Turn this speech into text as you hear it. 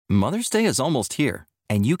Mother's Day is almost here,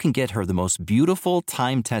 and you can get her the most beautiful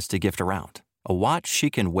time-tested gift around. A watch she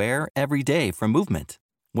can wear every day from Movement.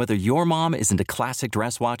 Whether your mom is into classic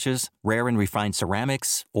dress watches, rare and refined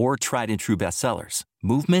ceramics, or tried-and-true bestsellers,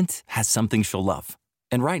 Movement has something she'll love.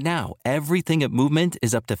 And right now, everything at Movement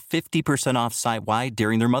is up to 50% off site-wide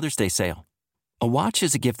during their Mother's Day sale. A watch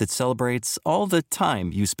is a gift that celebrates all the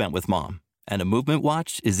time you spent with Mom. And a Movement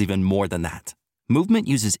watch is even more than that. Movement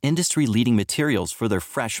uses industry-leading materials for their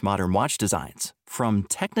fresh, modern watch designs, from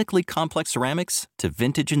technically complex ceramics to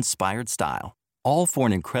vintage-inspired style, all for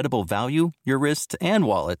an incredible value your wrist and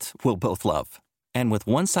wallet will both love. And with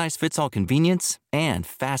one-size-fits-all convenience and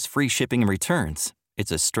fast free shipping and returns,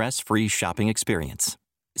 it's a stress-free shopping experience.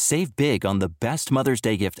 Save big on the best Mother's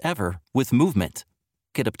Day gift ever with Movement.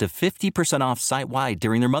 Get up to 50% off site-wide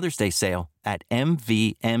during their Mother's Day sale at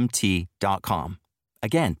MVMT.com.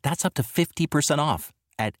 Again, that's up to 50% off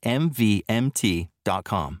at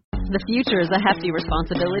MVMT.com. The future is a hefty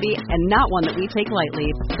responsibility and not one that we take lightly.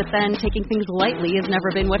 But then, taking things lightly has never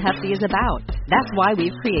been what Hefty is about. That's why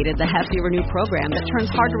we've created the Hefty Renew program that turns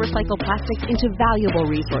hard-to-recycle plastics into valuable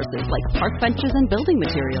resources like park benches and building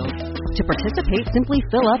materials. To participate, simply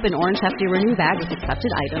fill up an orange Hefty Renew bag with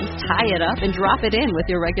accepted items, tie it up, and drop it in with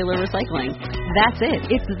your regular recycling. That's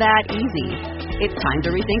it. It's that easy. It's time to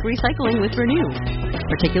rethink recycling with Renew.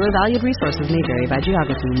 Particular valued resources may vary by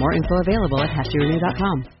geography. More info available at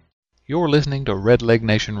heftyrenew.com. You're listening to Red Leg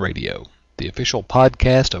Nation Radio, the official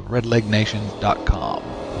podcast of redlegnation.com.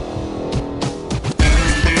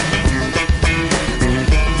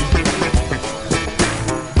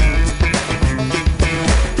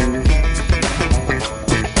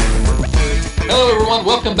 Hello everyone,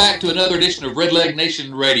 welcome back to another edition of Red Leg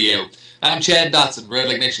Nation Radio. I'm Chad Dotson,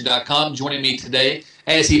 redlegnation.com. Joining me today,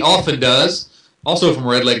 as he often does, also from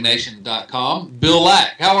redlegnation.com, Bill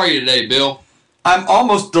Lack. How are you today, Bill? I'm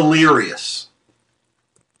almost delirious.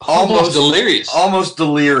 Almost delirious. Almost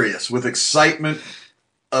delirious with excitement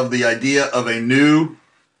of the idea of a new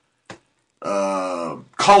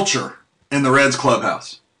culture in the Reds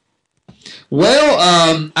clubhouse.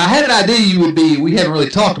 Well, I had an idea you would be. We haven't really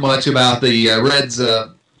talked much about the Reds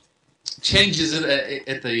changes in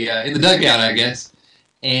the dugout, I guess.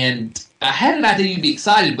 And I had an idea you'd be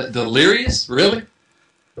excited, but delirious, really?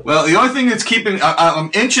 Well, the only thing that's keeping I'm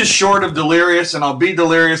inches short of delirious, and I'll be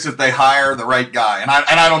delirious if they hire the right guy, and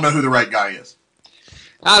I don't know who the right guy is.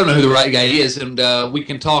 I don't know who the right guy is, and we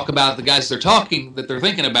can talk about the guys that they're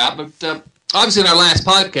thinking about. But obviously, in our last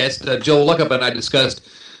podcast, Joel Luckup and I discussed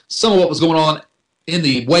some of what was going on in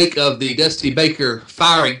the wake of the Dusty Baker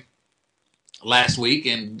firing last week,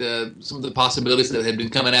 and some of the possibilities that had been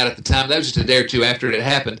coming out at the time. That was just a day or two after it had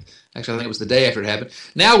happened. Actually, I think it was the day after it happened.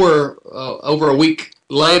 Now we're over a week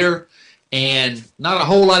later, and not a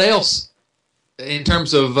whole lot else in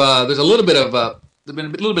terms of there's a little bit of there's been a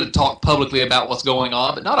little bit of talk publicly about what's going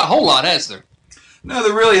on, but not a whole lot, has there? No,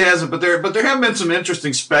 there really hasn't. But there have been some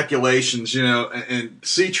interesting speculations, and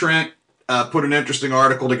C. Trent put an interesting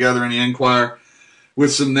article together in the Enquirer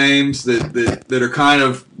with some names that are kind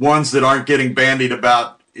of ones that aren't getting bandied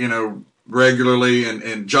about, regularly.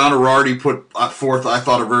 And John Arardi put forth, I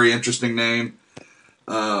thought, a very interesting name.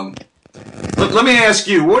 Let me ask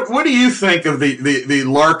you, what do you think of the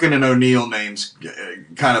Larkin and O'Neill names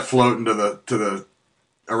kind of floating to the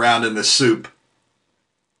around in the soup?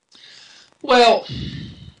 Well,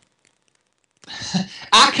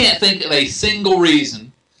 I can't think of a single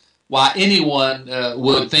reason why anyone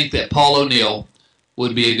would think that Paul O'Neill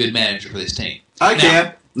would be a good manager for this team. I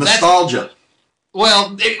can. Nostalgia.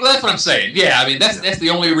 That's what I'm saying. Yeah, I mean, that's the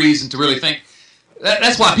only reason to really think.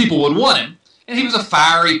 That's why people would want him. And he was a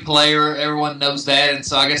fiery player. Everyone knows that. And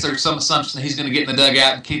so I guess there's some assumption that he's going to get in the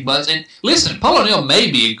dugout and kick butts. And listen, Paul O'Neill may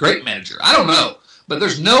be a great manager. I don't know. But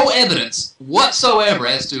there's no evidence whatsoever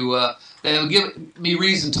as to that would give me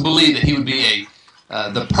reason to believe that he would be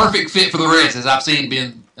the perfect fit for the Reds, as I've seen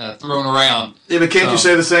being thrown around. Yeah, but can't you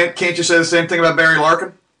say the same? Can't you say the same thing about Barry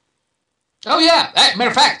Larkin? Oh yeah. Matter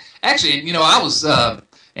of fact, actually, I was.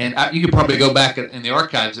 You could probably go back in the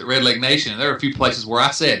archives at Red Leg Nation. There are a few places where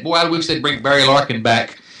I said, "Boy, I wish they'd bring Barry Larkin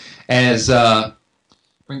back as manager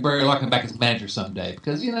someday,"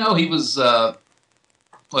 because he was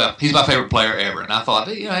he's my favorite player ever, and I thought,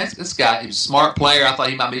 this guy, he's a smart player. I thought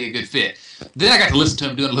he might be a good fit. Then I got to listen to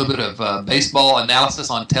him doing a little bit of baseball analysis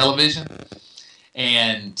on television,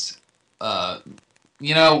 and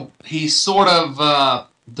he's sort of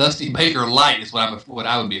Dusty Baker light is what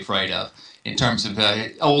I would be afraid of. In terms of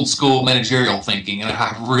old school managerial thinking, and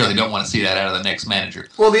I really don't want to see that out of the next manager.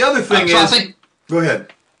 Well, the other thing go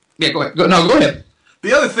ahead. Yeah, go ahead. Go ahead.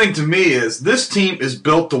 The other thing to me is this team is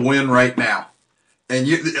built to win right now. And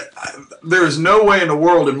there is no way in the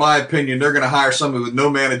world, in my opinion, they're going to hire somebody with no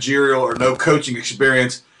managerial or no coaching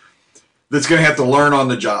experience that's going to have to learn on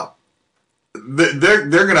the job. They're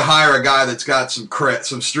going to hire a guy that's got some cred,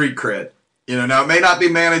 some street cred. Now it may not be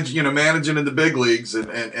managing in the big leagues,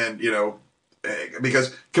 and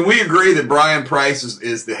because can we agree that Brian Price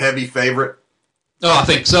is the heavy favorite? Oh, I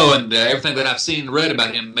think so, and everything that I've seen and read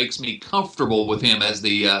about him makes me comfortable with him as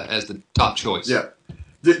the top choice. Yeah.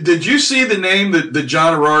 Did you see the name that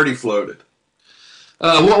John Arardi floated?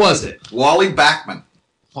 What was it? Wally Backman.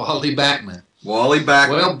 Wally Backman.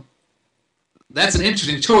 Well, that's an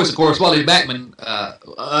interesting choice, of course. Wally Backman,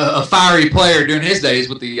 a fiery player during his days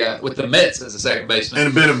with the Mets as a second baseman,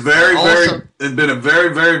 and been a very,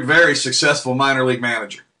 very, very successful minor league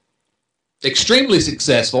manager. Extremely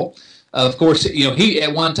successful. Of course, he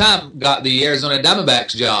at one time got the Arizona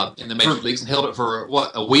Diamondbacks job in the major leagues and held it for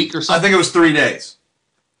a week or something. I think it was 3 days.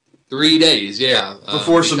 3 days, yeah.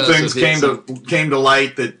 Before some things came to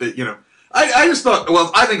light that. I just thought,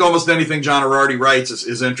 I think almost anything John Arardi writes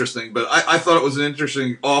is interesting, but I thought it was an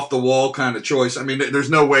interesting off-the-wall kind of choice. I mean, there's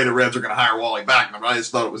no way the Reds are going to hire Wally Backman, but I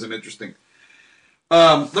just thought it was an interesting.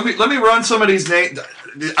 Let me run some of these names.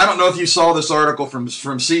 I don't know if you saw this article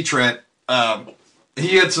from C. Trent.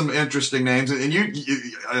 He had some interesting names, and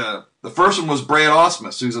the first one was Brad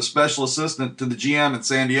Ausmus, who's a special assistant to the GM in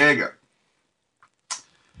San Diego.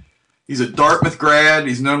 He's a Dartmouth grad.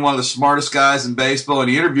 He's known one of the smartest guys in baseball, and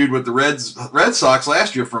he interviewed with the Red Sox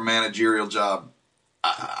last year for a managerial job.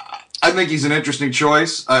 I think he's an interesting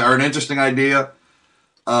choice, or an interesting idea.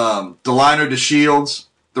 Delino DeShields.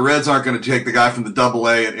 The Reds aren't going to take the guy from the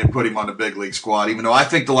Double-A and put him on the big league squad, even though I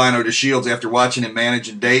think Delino DeShields, after watching him manage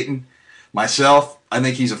in Dayton, myself, I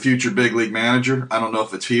think he's a future big league manager. I don't know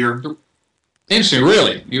if it's here. Interesting,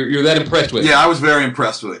 really. You're that impressed with him? Yeah, I was very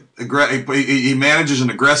impressed with him. He manages an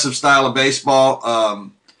aggressive style of baseball.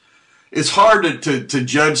 It's hard to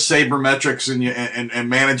judge sabermetrics and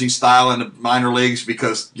managing style in the minor leagues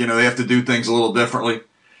because they have to do things a little differently.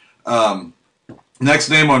 Next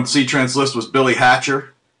name on C. Trent's list was Billy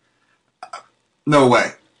Hatcher. No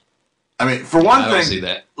way. I mean, for one thing, I don't see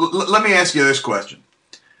that. Let me ask you this question: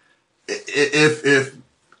 If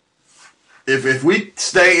we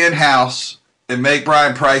stay in house and make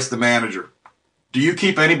Brian Price the manager, do you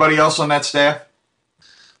keep anybody else on that staff?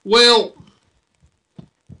 Well,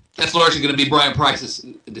 that's largely going to be Brian Price's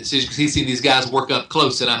decision because he's seen these guys work up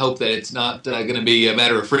close, and I hope that it's not going to be a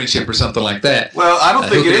matter of friendship or something like that. Well, I don't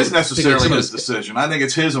think it is necessarily his decision. I think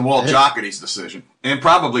it's his and Walt Jocketty's decision, and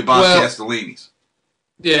probably Bob Castellini's.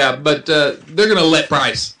 Yeah, but they're going to let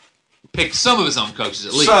Price pick some of his own coaches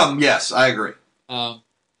at least. Some, yes, I agree. But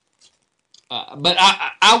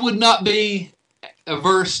I would not be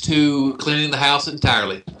averse to cleaning the house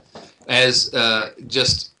entirely as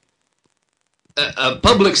just a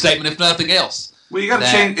public statement, if nothing else. Well, you got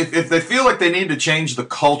to change if they feel like they need to change the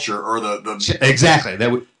culture or the exactly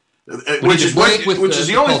that would. Which is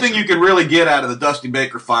the only thing you can really get out of the Dusty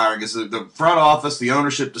Baker firing is the front office, the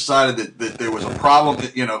ownership decided that there was a problem,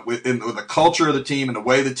 with the culture of the team and the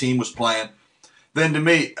way the team was playing. Then to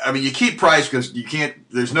me, I mean, you keep Price because you can't.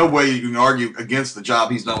 There's no way you can argue against the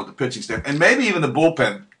job he's done with the pitching staff, and maybe even the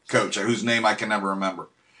bullpen coach, whose name I can never remember.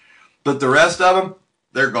 But the rest of them,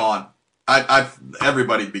 they're gone.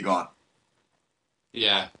 Everybody'd be gone.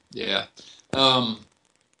 Yeah.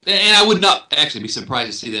 And I would not actually be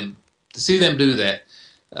surprised to see them do that,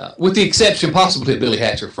 with the exception possibly of Billy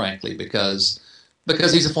Hatcher, frankly, because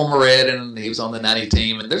he's a former Red and he was on the 90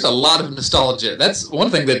 team, and there's a lot of nostalgia. That's one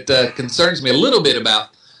thing that concerns me a little bit about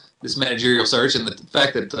this managerial search, and the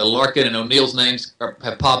fact that Larkin and O'Neill's names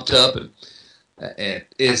have popped up, and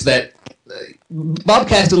is that Bob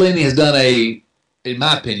Castellini has done in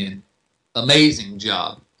my opinion, amazing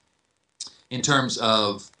job in terms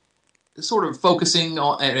of sort of focusing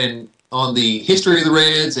on the history of the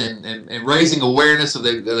Reds and raising awareness of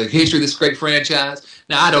the history of this great franchise.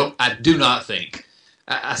 Now, I do not think,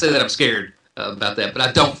 I say that I'm scared about that, but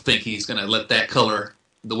I don't think he's going to let that color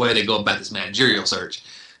the way they go about this managerial search.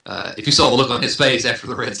 If you saw the look on his face after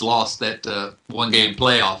the Reds lost that one-game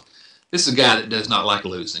playoff, this is a guy that does not like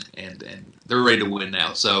losing, and they're ready to win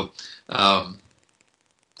now. So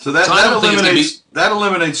that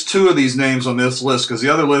eliminates two of these names on this list because the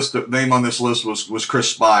other name on this list was Chris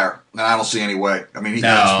Spire, and I don't see any way. I mean,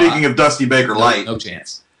 speaking of Dusty Baker Light, no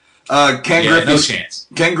chance. Ken no chance.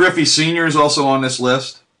 Ken Griffey Sr. is also on this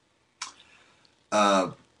list.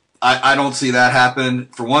 I don't see that happen.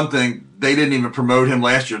 For one thing, they didn't even promote him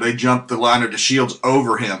last year. They jumped the line of DeShields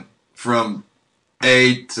over him from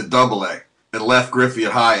A to Double-A and left Griffey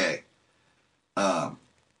at High A.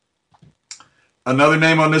 Another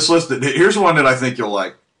name on this list. Here's one that I think you'll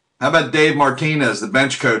like. How about Dave Martinez, the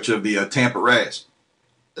bench coach of the Tampa Rays?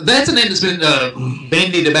 That's a name that's been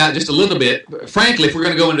bandied about just a little bit. Frankly, if we're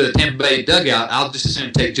going to go into the Tampa Bay dugout, I'll just as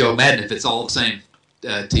soon take Joe Madden if it's all the same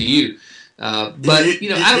to you. But I don't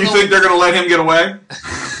know. You think they're going to let him get away?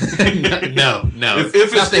 No. If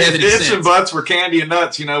ifs and buts were candy and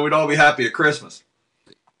nuts, we'd all be happy at Christmas.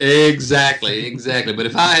 Exactly. But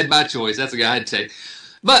if I had my choice, that's a guy I'd take.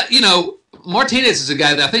 But Martinez is a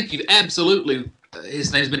guy that I think you've absolutely.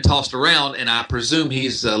 His name's been tossed around, and I presume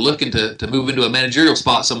he's looking to move into a managerial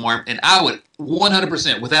spot somewhere. And I would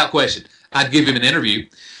 100%, without question, I'd give him an interview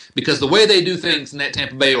because the way they do things in that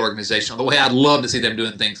Tampa Bay organization, the way I'd love to see them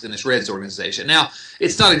doing things in this Reds organization. Now,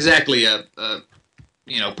 it's not exactly a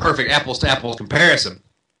perfect apples to apples comparison,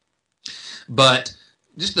 but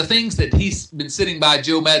just the things that he's been sitting by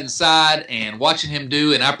Joe Madden's side and watching him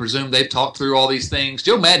do, and I presume they've talked through all these things.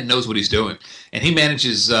 Joe Madden knows what he's doing, and he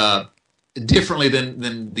manages differently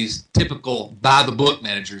than these typical by-the-book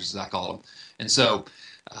managers, as I call them. And so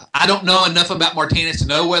I don't know enough about Martinez to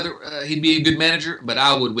know whether he'd be a good manager, but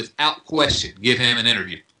I would, without question, give him an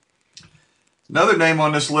interview. Another name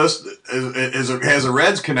on this list has a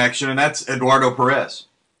Reds connection, and that's Eduardo Perez.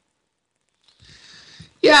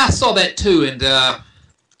 Yeah, I saw that too. And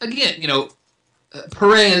again,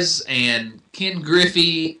 Perez and Ken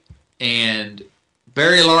Griffey and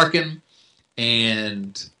Barry Larkin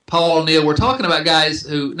and Paul O'Neill, we're talking about guys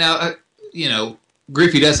who now,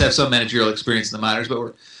 Griffey does have some managerial experience in the minors,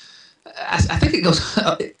 but I think it goes.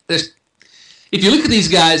 If you look at these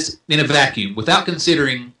guys in a vacuum, without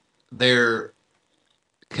considering their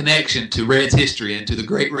connection to Reds history and to the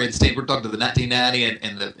great Reds team, we're talking to the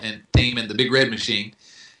 1990 and team and the Big Red Machine.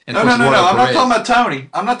 And no. I'm not talking about Tony.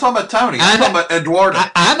 I'm talking about Eduardo.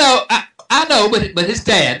 I know, but his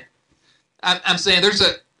dad. I'm saying there's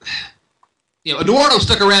a. Eduardo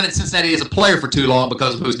stuck around in Cincinnati as a player for too long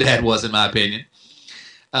because of who his dad was, in my opinion.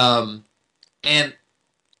 And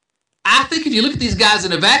I think if you look at these guys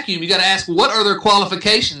in a vacuum, you got to ask, what are their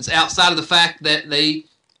qualifications outside of the fact that they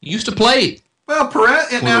used to play? Well,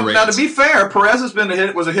 Perez. Now, to be fair, Perez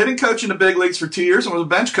was a hitting coach in the big leagues for 2 years and was a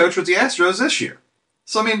bench coach with the Astros this year.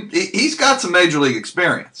 So he's got some major league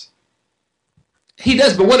experience. He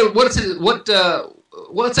does, but what's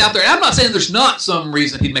out there? And I'm not saying there's not some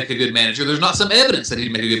reason he'd make a good manager. There's not some evidence that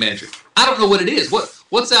he'd make a good manager. I don't know what it is.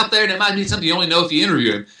 What's out there, and it might be something you only know if you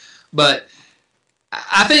interview him. But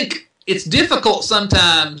I think it's difficult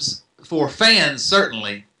sometimes for fans,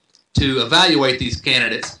 certainly, to evaluate these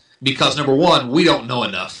candidates because, number one, we don't know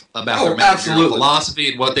enough about their managerial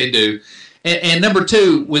philosophy and what they do. And number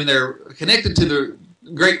two, when they're connected to the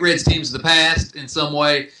great Reds teams of the past in some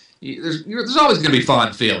way, there's always going to be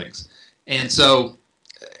fond feelings. And so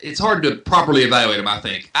it's hard to properly evaluate him, I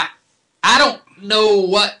think. I don't know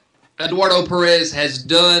what Eduardo Perez has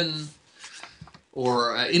done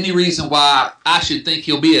or any reason why I should think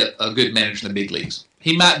he'll be a good manager in the big leagues.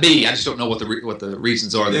 He might be. I just don't know what the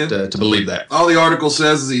reasons are to believe that. All the article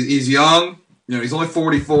says is he's young. He's only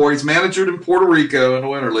 44. He's managered in Puerto Rico in the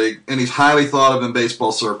Winter League, and he's highly thought of in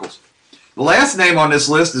baseball circles. The last name on this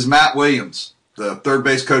list is Matt Williams, the third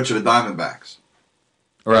base coach of the Diamondbacks.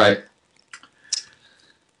 Right.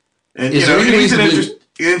 And he's an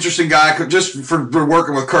interesting guy just for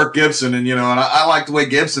working with Kirk Gibson, and I like the way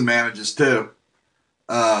Gibson manages too.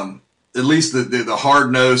 At least the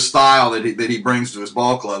hard-nosed style that he brings to his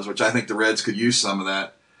ball clubs, which I think the Reds could use some of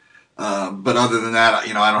that. But other than that,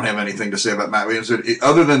 I don't have anything to say about Matt Williams.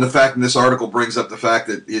 Other than the fact that this article brings up the fact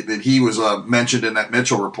that he was mentioned in that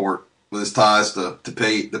Mitchell report with his ties to the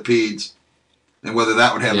Peds, and whether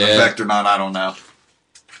that would have an effect or not, I don't know.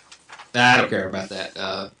 I don't care about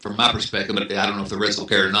that from my perspective, but I don't know if the Reds will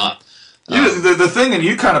care or not. The thing, and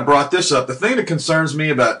you kind of brought this up, the thing that concerns me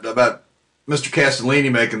about Mr.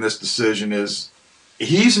 Castellini making this decision is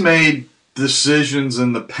he's made decisions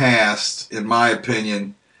in the past, in my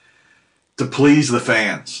opinion, to please the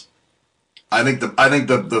fans. I think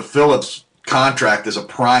the Phillips contract is a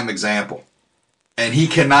prime example, and he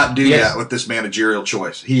cannot do that with this managerial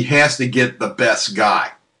choice. He has to get the best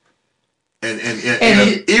guy, and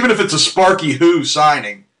even if it's a Sparky Who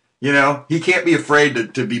signing, he can't be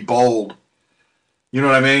afraid to be bold. You know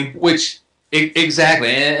what I mean? Exactly,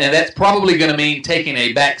 and that's probably going to mean taking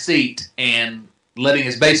a back seat and letting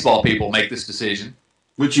his baseball people make this decision.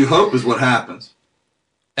 Which you hope is what happens.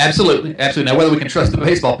 Absolutely. Now, whether we can trust the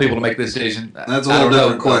baseball people to make the decision, that's a whole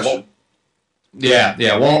different question.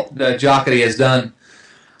 Walt Jocketty has done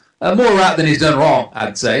more right than he's done wrong,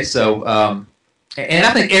 I'd say. So, and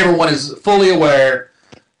I think everyone is fully aware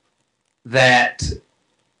that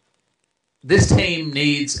this team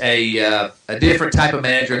needs a different type of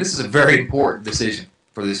manager. This is a very important decision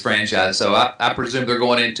for this franchise. So I presume they're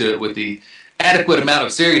going into it with the adequate amount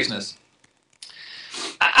of seriousness.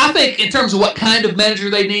 I think in terms of what kind of manager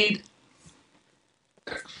they need,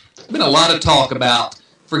 there's been a lot of talk about,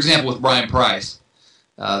 for example, with Brian Price,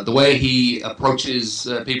 the way he approaches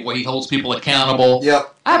people, the way he holds people accountable.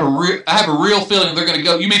 Yep. I have a real feeling they're going to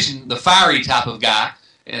go. You mentioned the fiery type of guy,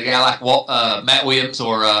 and a guy like Matt Williams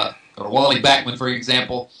or Wally Backman, for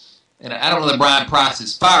example. And I don't know that Brian Price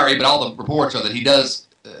is fiery, but all the reports are that he doesn't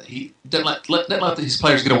let his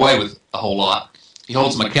players get away with a whole lot. He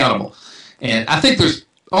holds them accountable. And I think there's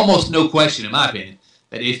almost no question, in my opinion,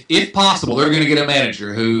 that if possible, they're going to get a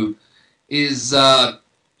manager who is not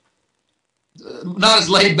as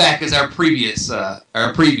laid back as our previous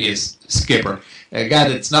skipper, a guy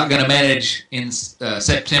that's not going to manage in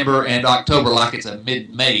September and October like it's a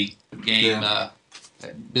mid-May game,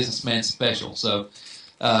 businessman special. So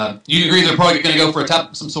you agree they're probably going to go for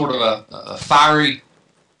some sort of a fiery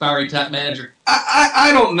type manager?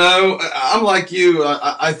 I don't know. I'm like you.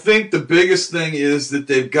 I think the biggest thing is that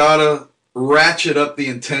they've got to ratchet up the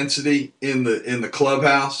intensity in the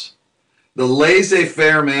clubhouse. The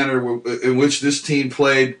laissez-faire manner in which this team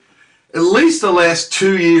played, at least the last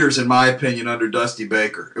 2 years, in my opinion, under Dusty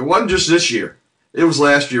Baker. It wasn't just this year. It was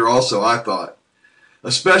last year also, I thought.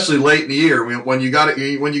 Especially late in the year when you got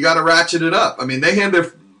to ratchet it up. I mean,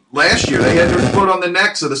 last year they had their foot on the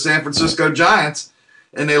necks of the San Francisco Giants,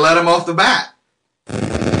 and they let them off the bat.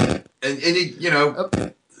 And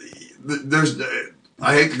there's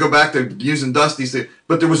I hate to go back to using Dusty's thing,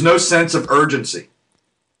 but there was no sense of urgency.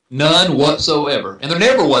 None whatsoever, and there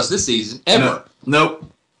never was this season ever.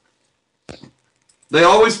 Nope. They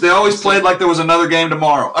always played like there was another game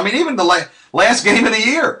tomorrow. I mean, even the last game of the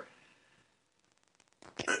year.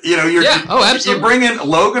 You bring in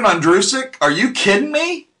Logan Ondrusek. Are you kidding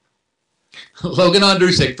me? Logan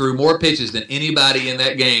Ondrusek threw more pitches than anybody in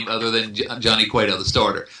that game other than Johnny Cueto, the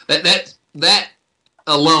starter. That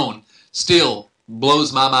alone still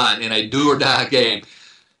blows my mind in a do-or-die game.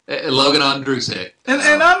 Logan Ondrusek. And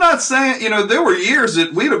I'm not saying, there were years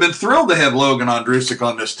that we'd have been thrilled to have Logan Ondrusek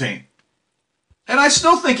on this team. And I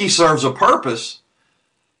still think he serves a purpose.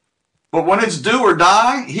 But when it's do or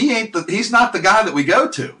die, he's not the guy that we go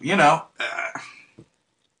to,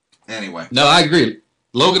 Anyway. No, I agree.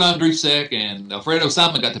 Logan Ondrusek and Alfredo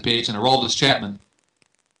Simon got the pitch, and Aroldis Chapman,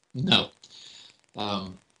 no.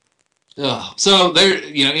 So they're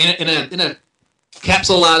in a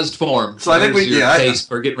capsulized form. So I think case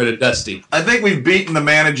for getting rid of Dusty. I think we've beaten the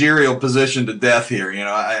managerial position to death here.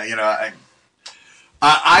 I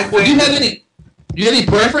think. Well, do you have any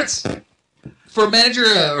preference for a manager,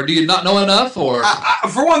 or do you not know enough? Or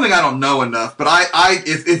for one thing, I don't know enough. But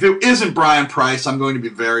if it isn't Brian Price, I'm going to be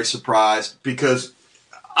very surprised, because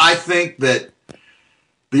I think that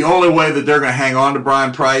the only way that they're going to hang on to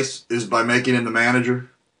Brian Price is by making him the manager.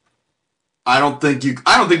 I don't think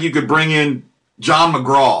you could bring in John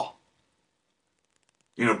McGraw,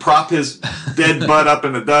 prop his dead butt up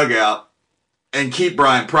in the dugout and keep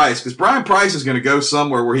Brian Price, because Brian Price is going to go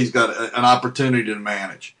somewhere where he's got an opportunity to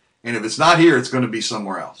manage. And if it's not here, it's going to be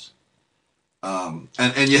somewhere else.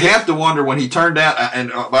 And you have to wonder when he turned down, and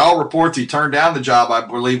by all reports, he turned down the job, I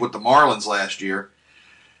believe, with the Marlins last year.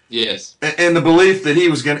 Yes. And the belief that he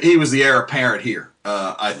was the heir apparent here,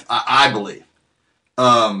 I believe.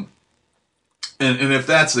 And if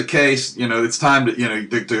that's the case, it's time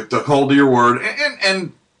to hold to your word.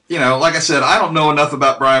 And like I said, I don't know enough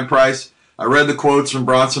about Brian Price. I read the quotes from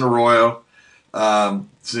Bronson Arroyo.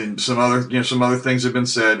 Some other things have been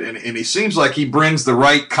said, and he seems like he brings the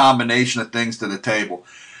right combination of things to the table.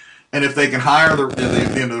 And if they can hire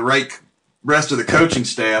the right rest of the coaching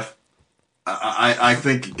staff, I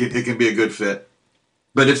think it can be a good fit.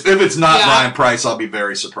 But if it's not Brian Price, I'll be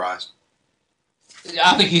very surprised.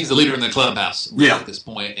 I think he's the leader in the clubhouse at this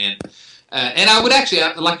point, and I would actually,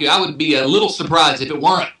 like you, I would be a little surprised if it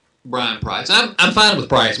weren't Brian Price. I'm fine with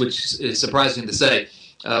Price, which is surprising to say.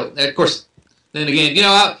 Of course, then again,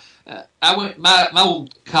 I went my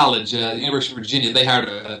old college, the University of Virginia. They hired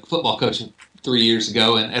a football coach 3 years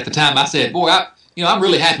ago, and at the time I said, "Boy, I'm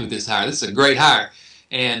really happy with this hire. This is a great hire."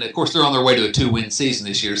 And, of course, they're on their way to a 2-win season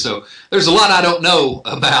this year. So there's a lot I don't know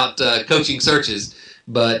about coaching searches.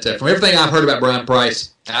 But from everything I've heard about Brian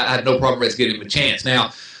Price, I had no problem with giving him a chance.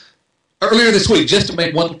 Now, earlier this week, just to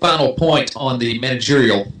make one final point on the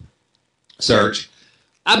managerial search,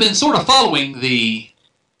 I've been sort of following the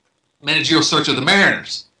managerial search of the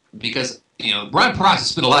Mariners because, Brian Price has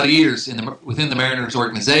spent a lot of years within the Mariners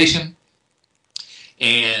organization.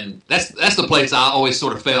 And that's the place I always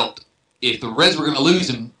sort of felt if the Reds were going to lose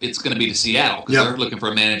him, it's going to be to Seattle because they're looking for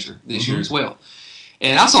a manager this year as well.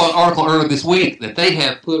 And I saw an article earlier this week that they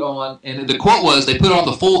have put on, and the quote was, they put on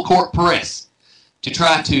the full court press to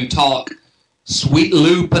try to talk Sweet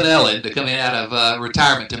Lou Piniella into coming out of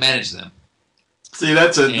retirement to manage them. See,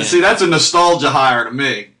 that's a nostalgia hire to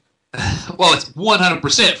me. Well, it's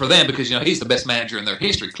 100% for them because he's the best manager in their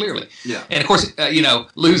history, clearly. Yeah. And of course,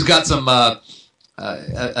 Lou's got some a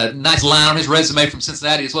nice line on his resume from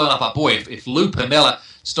Cincinnati as well. And I thought, boy, if Lou Piniella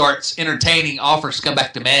starts entertaining offers to come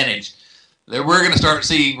back to manage, then we're going to start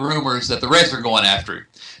seeing rumors that the Reds are going after him.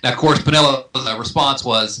 Now, of course, Piniella's response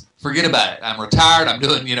was, "Forget about it. I'm retired. I'm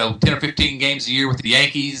doing 10 or 15 games a year with the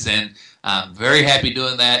Yankees, and I'm very happy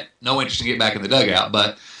doing that. No interest in getting back in the dugout."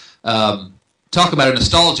 But talk about a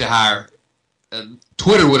nostalgia hire.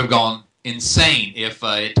 Twitter would have gone insane if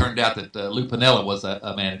it turned out that Lou Piniella was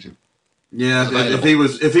a manager. Yeah, if he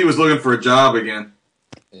was looking for a job again.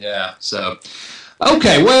 Yeah. So,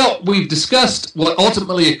 okay. Well, we've discussed what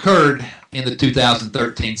ultimately occurred in the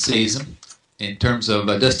 2013 season in terms of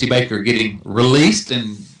Dusty Baker getting released,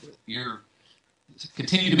 and you're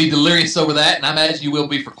continue to be delirious over that, and I imagine you will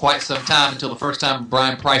be for quite some time until the first time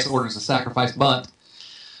Brian Price orders a sacrifice bunt.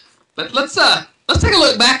 But let's take a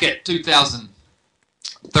look back at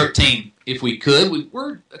 2013, if we could.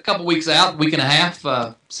 We're a couple weeks out, week and a half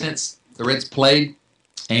since the Reds played,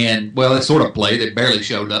 and well, they sort of played. They barely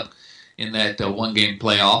showed up in that one-game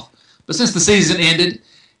playoff. But since the season ended,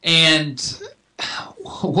 and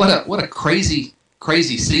what a crazy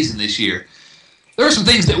season this year. There are some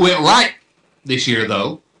things that went right this year,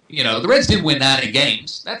 though. The Reds did win 90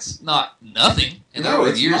 games. That's not nothing. And there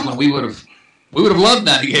were years when we would have loved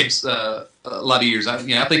 90 games a lot of years. I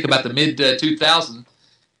think about the mid 2000s,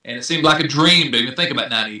 and it seemed like a dream to even think about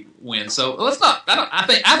 90 wins. So let's not. I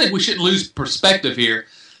think we shouldn't lose perspective here.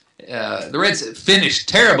 The Reds finished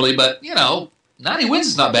terribly, but 90 wins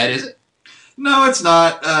is not bad, is it? No, it's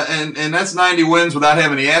not. And that's 90 wins without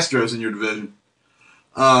having the Astros in your division.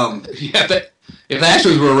 If the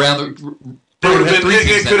Astros were around, it could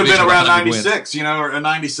have been around 96, or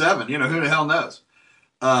 97. Who the hell knows?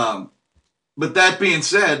 But that being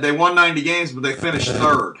said, they won 90 games, but they finished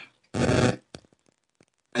third.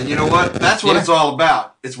 And you know what? That's what it's all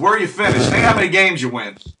about. It's where you finish. Think how many games you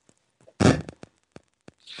win.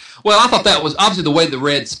 Well, I thought that was obviously the way the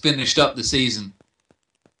Reds finished up the season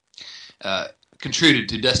contributed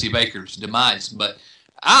to Dusty Baker's demise. But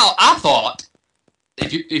I thought,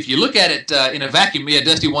 if you look at it in a vacuum,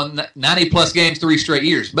 Dusty won 90-plus games 3 straight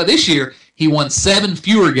years. But this year, he won 7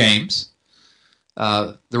 fewer games.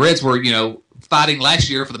 The Reds were, fighting last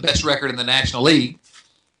year for the best record in the National League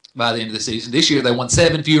by the end of the season. This year, they won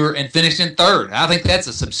 7 fewer and finished in third. I think that's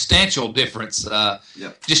a substantial difference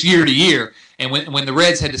just year to year. And when the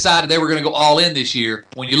Reds had decided they were going to go all in this year,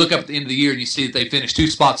 when you look up at the end of the year and you see that they finished 2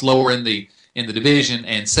 spots lower in the division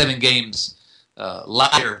and 7 games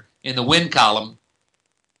lighter in the win column,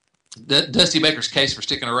 Dusty Baker's case for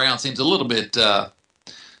sticking around seems a little bit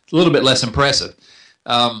less impressive.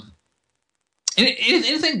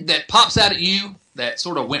 Anything that pops out at you that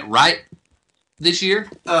sort of went right this year?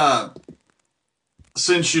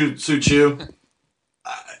 Shin-Soo Choo.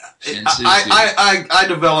 I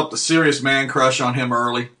developed a serious man crush on him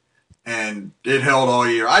early, and it held all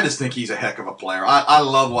year. I just think he's a heck of a player. I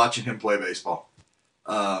love watching him play baseball.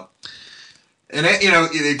 And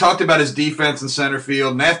they talked about his defense in center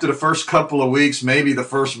field, and after the first couple of weeks, maybe the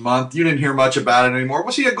first month, you didn't hear much about it anymore.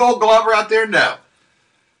 Was he a Gold Glover out there? No.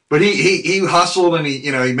 But he hustled, and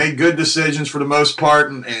he made good decisions for the most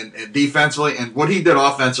part, and defensively, and what he did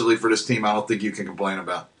offensively for this team, I don't think you can complain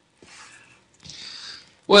about.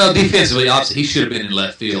 Well, defensively, obviously, he should have been in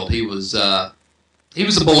left field. He was a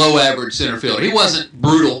below-average center fielder. He wasn't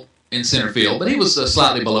brutal in center field, but he was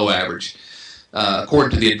slightly below average,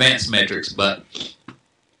 according to the advanced metrics. But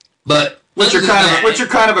which are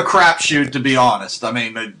kind of a crapshoot, to be honest. I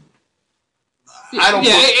mean, I don't.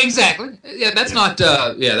 Yeah, exactly. Yeah, that's not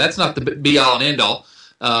the be-all and end-all.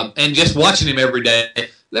 And just watching him every day,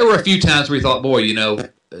 there were a few times where he thought, boy,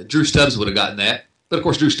 Drew Stubbs would have gotten that. But, of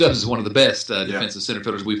course, Drew Stubbs is one of the best defensive center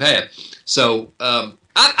fielders we've had. So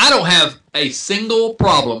I don't have a single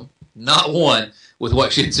problem, not one, with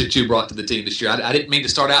what Shin-Soo Choo brought to the team this year. I didn't mean to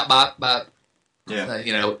start out by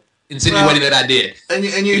insinuating that I did. And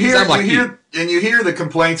you hear the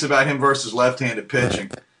complaints about him versus left-handed pitching.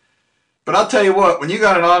 But I'll tell you what, when you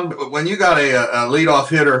got a leadoff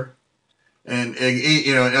hitter, and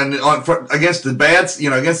against the bats,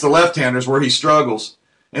 against the left-handers where he struggles,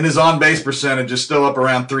 and his on-base percentage is still up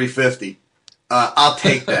around 350, I'll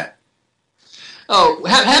take that. Oh,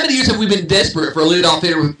 how many years have we been desperate for a leadoff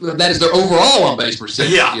hitter that is their overall on-base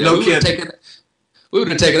percentage? Yeah, no kidding. We would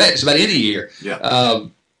have taken that just about any year. Yeah. I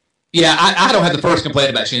don't have the first complaint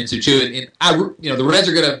about Shin-Soo Choo, and the Reds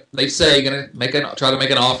are gonna try to make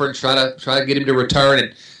an offer and try to get him to return,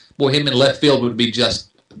 and boy, him in left field would be just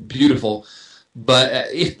beautiful. But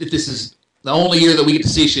if this is the only year that we get to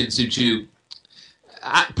see Shin-Soo Choo,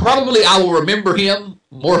 I will remember him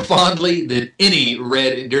more fondly than any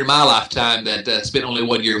Red during my lifetime that spent only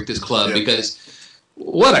 1 year with this club, because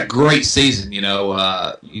what a great season. You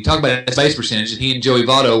talk about his base percentage, and he and Joey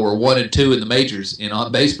Votto were 1 and 2 in the majors in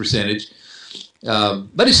on-base percentage.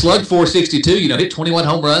 But he slugged .462, hit 21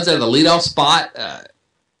 home runs out of the leadoff spot,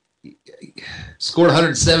 scored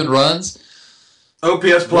 107 runs.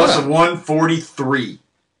 OPS plus of 143.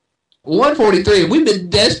 143, and we've been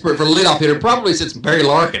desperate for a leadoff hitter probably since Barry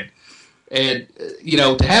Larkin. And,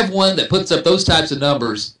 to have one that puts up those types of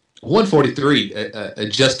numbers, 143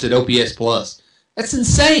 adjusted OPS plus, that's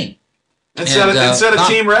insane. And set a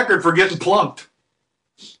team record for getting plunked.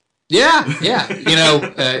 Yeah.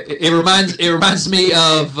 It reminds me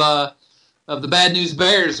of the Bad News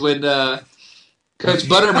Bears when Coach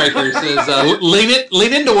Buttermaker says,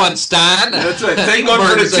 lean into one, Stein. That's right. Thank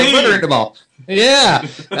God for the team. Ball. Yeah.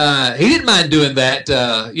 He didn't mind doing that,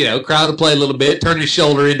 crowd the play a little bit, turn his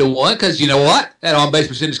shoulder into one, because you know what? That on-base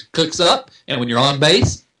percentage clicks up, and when you're on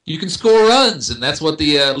base, you can score runs, and that's what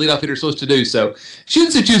the leadoff hitter is supposed to do. So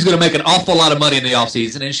Shin-Soo Choo is going to make an awful lot of money in the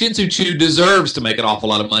offseason, and Shin-Soo Choo deserves to make an awful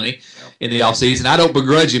lot of money in the offseason. I don't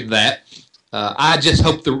begrudge him that. I just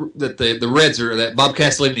hope that the Reds that Bob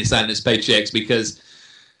Castellini signing his paychecks, because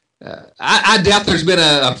I doubt there's been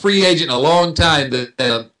a free agent in a long time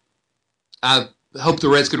that I hope the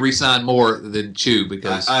Reds could re-sign more than Choo,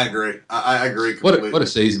 because I agree. I agree completely. What a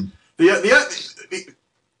season. Let's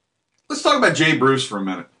talk about Jay Bruce for a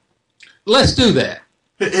minute. Let's do that.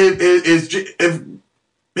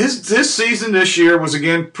 His season this year was,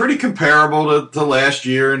 again, pretty comparable to last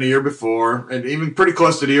year and the year before, and even pretty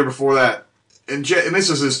close to the year before that. And this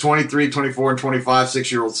is his 23, 24, and 25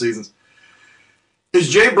 6-year-old seasons. Is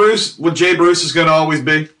Jay Bruce what Jay Bruce is going to always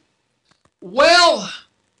be? Well,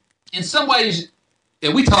 in some ways,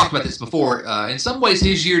 and we talked about this before, in some ways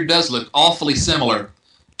his year does look awfully similar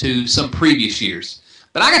to some previous years.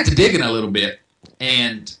 But I got to digging a little bit,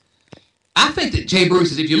 and I think that Jay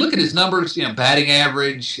Bruce, if you look at his numbers, batting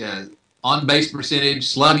average, on-base percentage,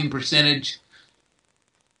 slugging percentage,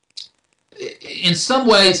 in some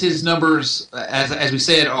ways his numbers, as we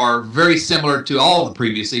said, are very similar to all the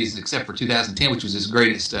previous seasons except for 2010, which was his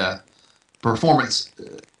greatest performance,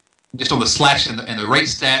 just on the slash and the rate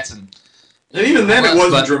stats. And even then it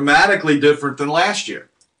wasn't dramatically different than last year.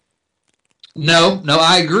 No,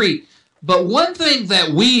 I agree. But one thing that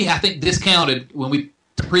I think, discounted when we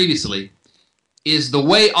previously is the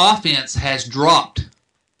way offense has dropped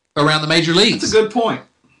around the major leagues. That's a good point.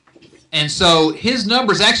 And so his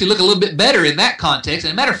numbers actually look a little bit better in that context. And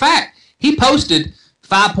as a matter of fact, he posted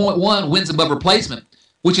 5.1 wins above replacement,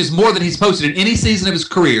 which is more than he's posted in any season of his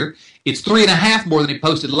career. It's 3.5 more than he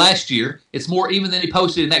posted last year. It's more even than he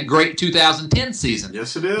posted in that great 2010 season.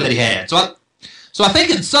 Yes, it is. That he had. So I think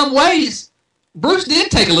in some ways, Bruce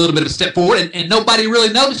did take a little bit of a step forward, and nobody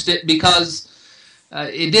really noticed it because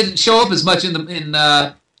it didn't show up as much in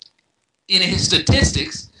his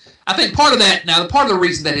statistics. I think part of the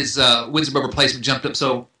reason that his wins above replacement jumped up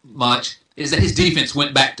so much is that his defense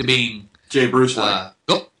went back to being Jay Bruce-like.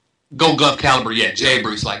 Gold Glove caliber, Jay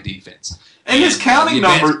Bruce-like defense. And his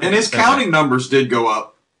counting numbers did go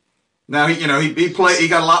up. Now he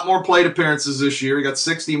got a lot more plate appearances this year. He got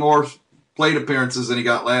 60 more plate appearances than he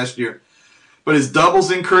got last year. But his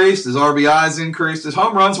doubles increased, his RBIs increased, his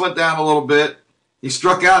home runs went down a little bit. He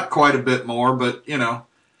struck out quite a bit more, but I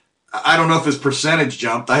don't know if his percentage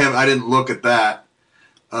jumped. I didn't look at that.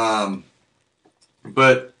 But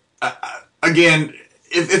again,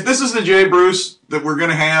 if this is the Jay Bruce that we're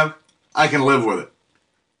going to have, I can live with it.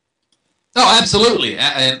 Oh, absolutely.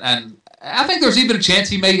 And I think there's even a chance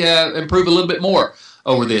he may improve a little bit more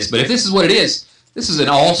over this. But if this is what it is, this is an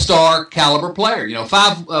all-star caliber player.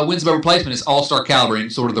 5 wins above replacement is all-star caliber in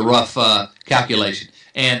sort of the rough calculation.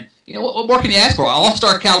 And what more can you ask for?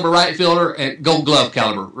 All-star caliber right fielder and Gold Glove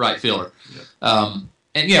caliber right fielder.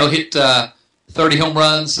 Yep. Hit 30 home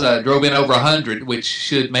runs, drove in over 100, which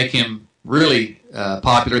should make him really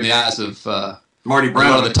popular in the eyes of Marty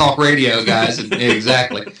Brown, one of the talk radio guys.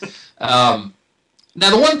 Exactly. Now,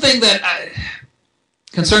 the one thing that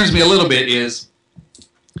concerns me a little bit is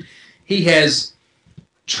he has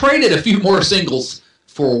traded a few more singles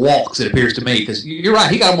for walks, it appears to me, because you're right,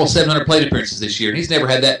 he got almost 700 plate appearances this year, and he's never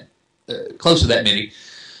had that close to that many.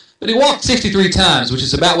 But he walked 63 times, which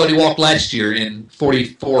is about what he walked last year in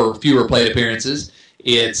 44 fewer plate appearances.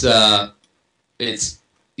 It's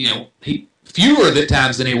fewer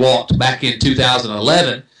times than he walked back in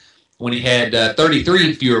 2011 when he had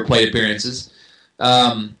 33 fewer plate appearances.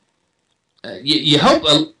 You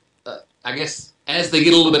hope, I guess, as they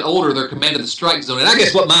get a little bit older, they're commanded the strike zone. And I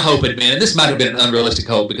guess what my hope had been, and this might have been an unrealistic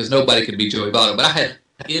hope because nobody can beat Joey Votto, but I had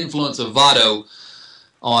the influence of Votto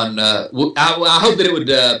on. I hope that it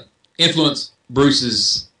would influence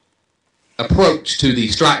Bruce's approach to the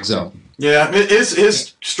strike zone. Yeah, his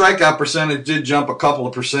strikeout percentage did jump a couple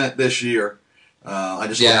of percent this year. I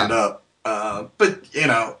just looked it up. But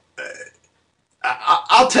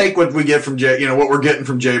I'll take what we get from what we're getting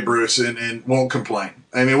from Jay Bruce, and won't complain.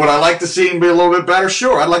 I mean, would I like to see him be a little bit better?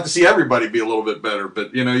 Sure, I'd like to see everybody be a little bit better.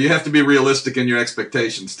 But you have to be realistic in your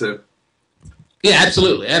expectations too. Yeah,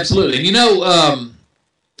 absolutely. And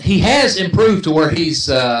he has improved to where he's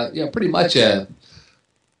pretty much he's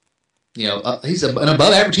an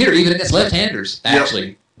above average hitter even against left-handers.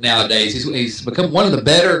 Actually, nowadays he's become one of the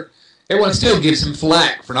better. Everyone still gives him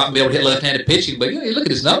flack for not being able to hit left-handed pitching, but you look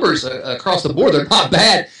at his numbers across the board; they're not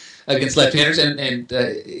bad against left-handers, and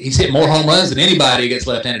he's hit more home runs than anybody against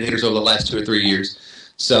left-handed hitters over the last 2 or 3 years.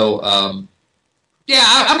 So, I'm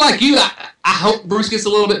like you. I hope Bruce gets a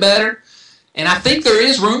little bit better, and I think there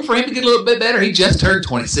is room for him to get a little bit better. He just turned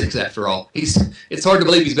 26 after all. It's hard to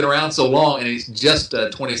believe he's been around so long, and he's just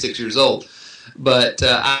 26 years old. But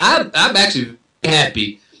I'm actually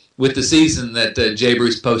happy with the season that Jay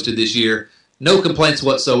Bruce posted this year. No complaints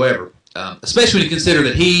whatsoever, especially when you consider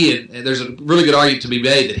that and there's a really good argument to be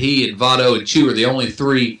made that he and Votto and Chu are the only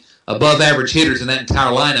 3 above-average hitters in that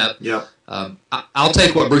entire lineup. Yep. I'll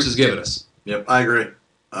take what Bruce has given us. Yep, I agree.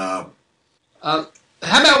 How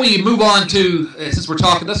about we move on to, since we're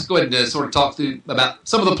talking, let's go ahead and sort of talk through about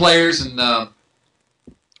some of the players. And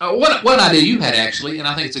one idea you had, actually, and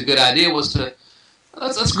I think it's a good idea, was to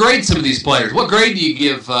let's grade some of these players. What grade do you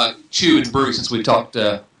give Chu and Bruce, since we've talked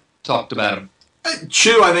about them?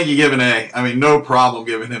 Chu, I think you give an A. I mean, no problem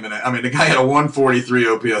giving him an A. I mean, the guy had a 143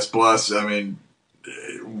 OPS plus. I memean,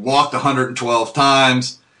 walked 112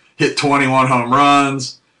 times, hit 21 home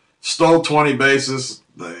runs, stole 20 bases,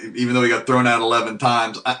 even though he got thrown out 11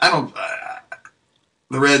 times. The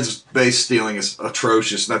Reds' base stealing is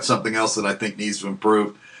atrocious. That's something else that I think needs to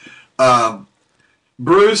improve.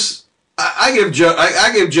 Bruce, I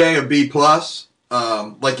give Jay a B plus.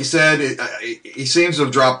 Like you said, he seems to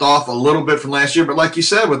have dropped off a little bit from last year. But like you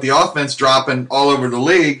said, with the offense dropping all over the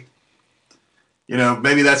league,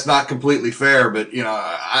 maybe that's not completely fair. But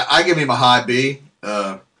I give him a high B,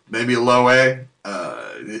 maybe a low A.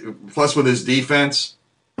 Plus with his defense,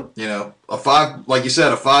 a 5, like you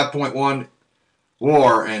said, a 5.1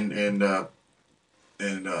 WAR, and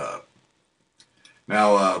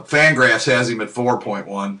now Fangraphs has him at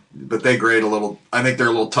 4.1, but they grade a little. I think they're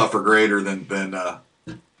a little tougher grader than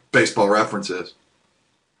Baseball Reference is.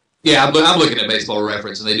 Yeah, I'm looking at Baseball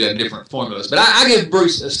Reference, and they do have different formulas. But I give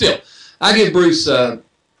Bruce B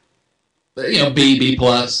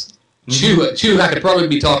plus. Mm-hmm. Chu, I could probably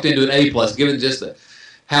be talked into an A plus, given just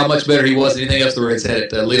how much better he was than anything else the Reds had at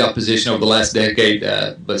the leadoff position over the last decade.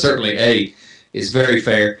 But certainly A is very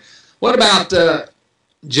fair. What about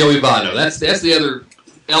Joey Votto? That's the other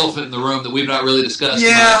elephant in the room that we've not really discussed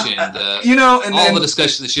much. And the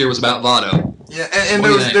discussion this year was about Votto. Yeah, and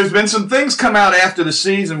there's been some things come out after the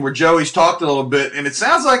season where Joey's talked a little bit, and it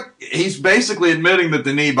sounds like he's basically admitting that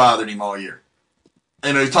the knee bothered him all year.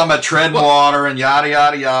 He's talking about treading water and yada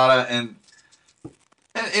yada yada, and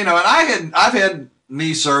I've had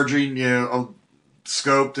knee surgery,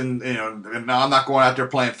 scoped, and and I'm not going out there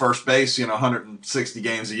playing first base, 160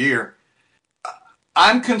 games a year.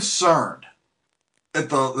 I'm concerned at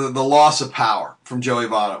the loss of power from Joey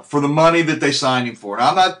Votto for the money that they signed him for.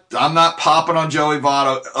 And I'm not popping on Joey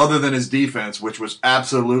Votto other than his defense, which was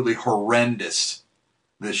absolutely horrendous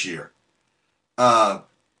this year.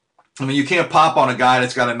 You can't pop on a guy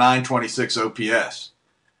that's got a 926 OPS,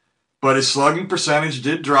 but his slugging percentage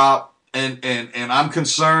did drop, and I'm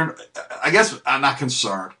concerned. I guess I'm not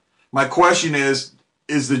concerned. My question is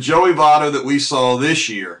the Joey Votto that we saw this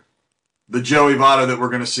year the Joey Votto that we're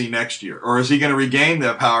going to see next year? Or is he going to regain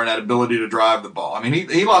that power and that ability to drive the ball? I mean,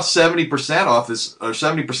 he lost 70% off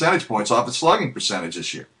 70 percentage points off his slugging percentage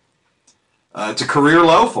this year. It's a career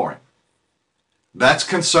low for him. That's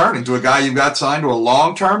concerning to a guy you've got signed to a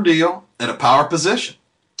long-term deal in a power position.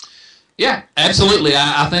 Yeah, absolutely.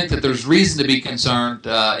 I think that there's reason to be concerned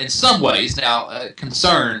in some ways. Now,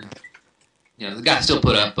 concern, the guy still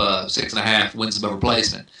put up 6.5 wins above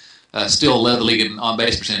replacement. Still led the league in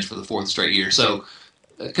on-base percentage for the fourth straight year. So,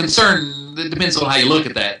 concern, it depends on how you look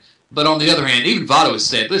at that. But on the other hand, even Votto has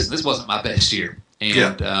said, "Listen, this wasn't my best year,"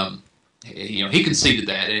 and he conceded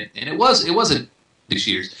that, and it wasn't this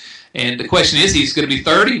year's. And the question is, he's going to be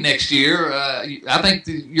 30 next year. I think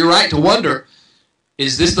you're right to wonder,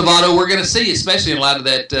 is this the Votto we're going to see, especially in light of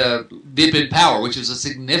that dip in power, which is a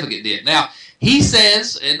significant dip. Now, he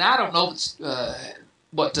says, and I don't know if it's,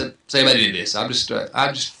 what to say about any of this. I just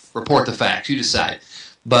report the facts. You decide.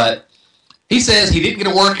 But he says he didn't get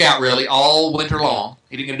a workout really all winter long.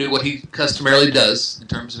 He didn't get to do what he customarily does in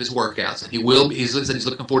terms of his workouts. And he said he's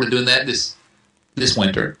looking forward to doing that this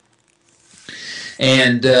winter.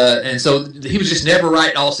 And so he was just never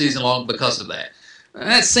right all season long because of that. And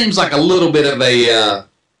that seems like a little bit of a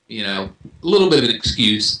little bit of an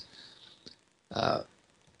excuse.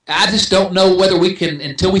 I just don't know whether we can,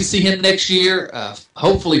 until we see him next year,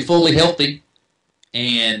 hopefully fully healthy,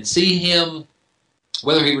 and see him,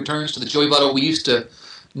 whether he returns to the Joey Votto we used to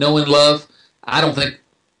know and love. I don't think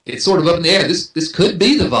it's sort of up in the air. This could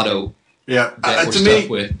be the Votto. Yeah, that we're stuck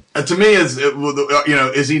with. To me,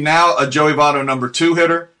 is he now a Joey Votto number 2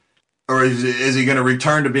 hitter, or is he going to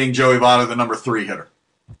return to being Joey Votto the number 3 hitter?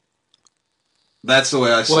 That's the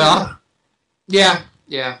way I see it. Well, yeah.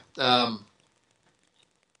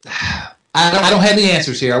 I don't have the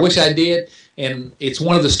answers here. I wish I did, and it's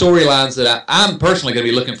one of the storylines that I'm personally going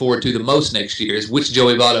to be looking forward to the most next year is which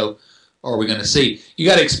Joey Votto are we going to see. You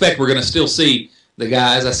got to expect we're going to still see the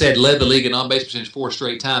guy, as I said, led the league in on-base percentage 4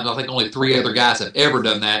 straight times. I think only 3 other guys have ever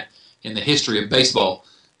done that in the history of baseball.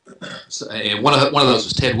 So, and one of those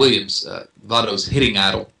was Ted Williams, Votto's hitting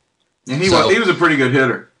idol. And he was a pretty good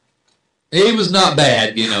hitter. He was not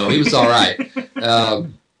bad, He was all right.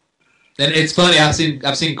 And it's funny.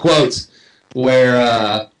 I've seen quotes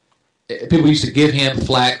where people used to give him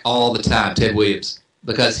flack all the time, Ted Williams,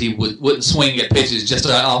 because he wouldn't swing at pitches just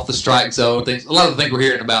off the strike zone. Things. A lot of the things we're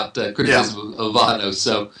hearing about criticism of Votto.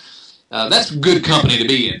 So that's good company to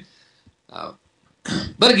be in.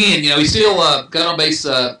 But again, he still got on base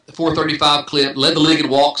 435 clip, led the league in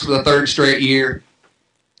walks for the 3rd straight year,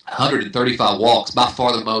 135 walks, by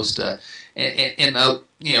far the most. And a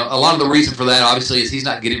lot of the reason for that obviously is he's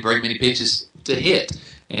not getting very many pitches to hit,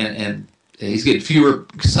 and he's getting fewer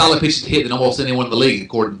solid pitches to hit than almost anyone in the league,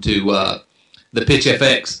 according to the Pitch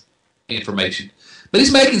FX information. But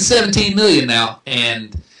he's making $17 million now,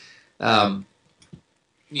 and while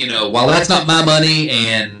that's not my money,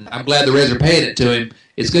 and I'm glad the Reds are paying it to him,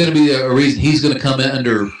 it's going to be a reason he's going to come in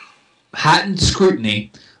under heightened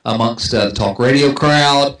scrutiny amongst the talk radio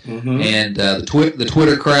crowd and the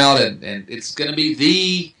Twitter crowd, and it's going to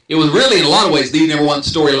be it was really in a lot of ways the number one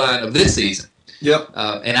storyline of this season. Yep.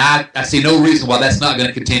 And I see no reason why that's not going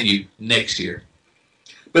to continue next year.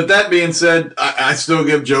 But that being said, I still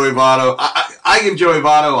give Joey Votto. I give Joey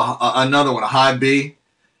Votto another one, a high B.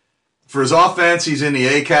 For his offense, he's in the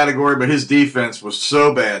A category, but his defense was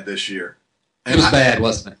so bad this year. It was bad,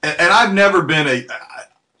 wasn't it? And I've never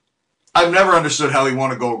understood how he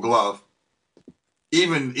won a Gold Glove.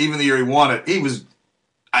 Even the year he won it,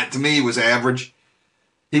 to me, he was average.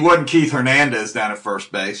 He wasn't Keith Hernandez down at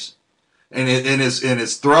first base, and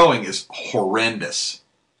his throwing is horrendous.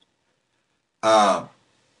 And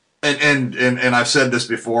I've said this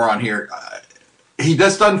before on here. He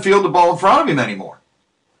just doesn't field the ball in front of him anymore.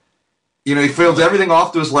 He fields everything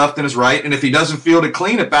off to his left and his right, and if he doesn't field it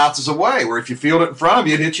clean, it bounces away. Where if you field it in front of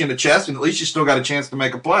you, it hits you in the chest, and at least you still got a chance to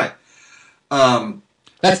make a play.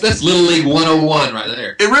 That's Little League 101 right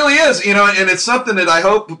there. It really is, and it's something that I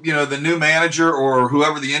hope, the new manager or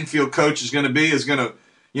whoever the infield coach is going to be is going to,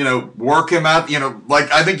 work him out.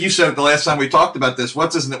 Like I think you said it the last time we talked about this.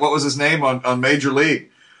 What was his name on Major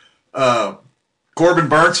League? Corbin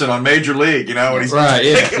Burnson on Major League, when he's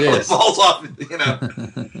taking the balls off,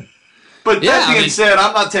 But that being said,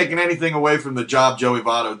 I'm not taking anything away from the job Joey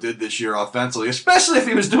Votto did this year offensively, especially if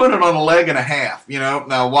he was doing it on a leg and a half.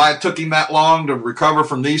 Now why it took him that long to recover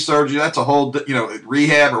from knee surgery, that's a whole,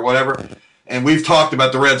 rehab or whatever. And we've talked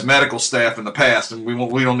about the Reds medical staff in the past, and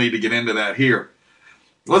we don't need to get into that here.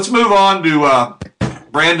 Let's move on to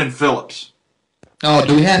Brandon Phillips. Oh,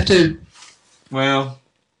 do we have to? Well,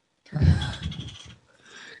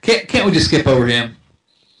 can't we just skip over him?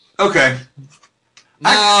 Okay.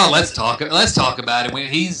 No, let's talk about him.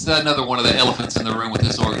 He's another one of the elephants in the room with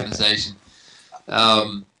this organization.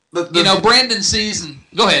 Brandon season.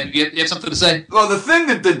 Go ahead. You have something to say? Well, the thing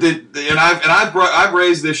and I've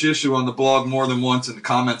raised this issue on the blog more than once in the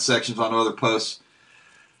comment sections on other posts.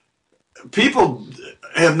 People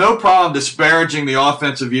have no problem disparaging the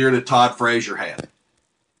offensive year that Todd Frazier had,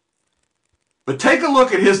 but take a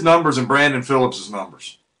look at his numbers and Brandon Phillips'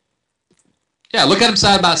 numbers. Yeah, look at them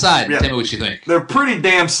side by side and tell me what you think. They're pretty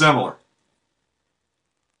damn similar.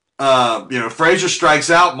 Frazier strikes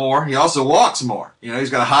out more. He also walks more. He's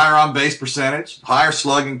got a higher on-base percentage, higher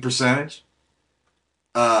slugging percentage.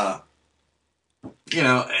 I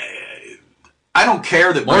don't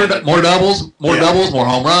care that more doubles, more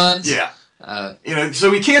home runs. Yeah.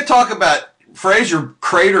 So we can't talk about Frazier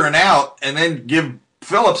cratering out and then give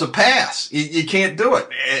Phillips a pass. You can't do it.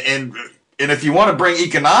 And if you want to bring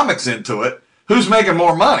economics into it, who's making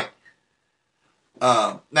more money?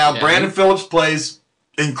 Brandon Phillips plays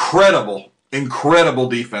incredible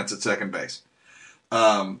defense at second base.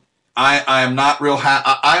 I am not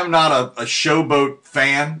I am not a showboat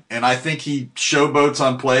fan, and I think he showboats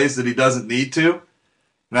on plays that he doesn't need to.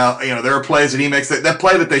 Now, there are plays that he makes that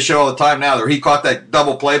play that they show all the time now, where he caught that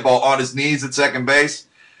double play ball on his knees at second base.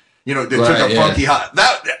 They took a funky hot.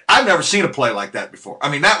 I've never seen a play like that before. I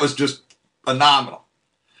mean, that was just phenomenal.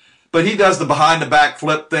 But he does the behind the back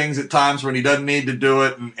flip things at times when he doesn't need to do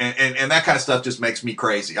it, and that kind of stuff just makes me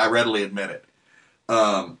crazy. I readily admit it.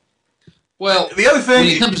 The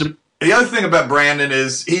other thing about Brandon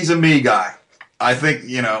is he's a me guy. I think,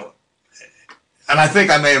 and I think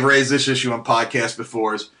I may have raised this issue on podcasts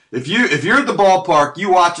before, is if you're at the ballpark,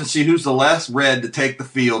 you watch and see who's the last red to take the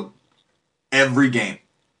field every game.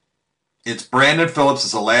 It's Brandon Phillips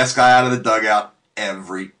is the last guy out of the dugout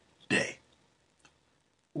every day.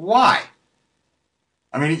 Why?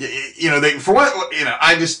 I mean,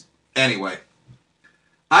 anyway.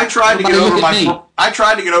 I tried to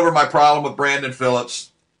get over my problem with Brandon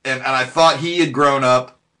Phillips, and I thought he had grown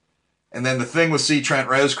up, and then the thing with C. Trent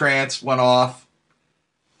Rosecrans went off,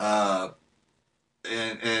 and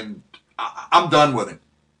I'm done with him.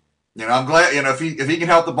 I'm glad, if he can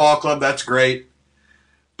help the ball club, that's great,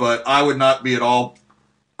 but I would not be at all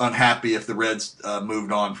unhappy if the Reds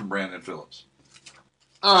moved on from Brandon Phillips.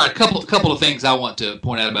 All right, a couple of things I want to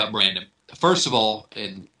point out about Brandon. First of all,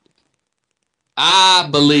 and I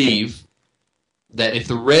believe that if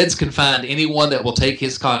the Reds can find anyone that will take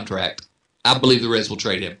his contract, I believe the Reds will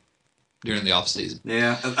trade him during the offseason.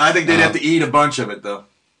 Yeah, I think they'd have to eat a bunch of it, though.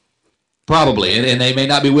 Probably, and they may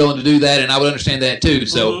not be willing to do that, and I would understand that too.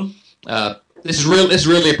 So this is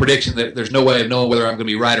really a prediction that there's no way of knowing whether I'm going to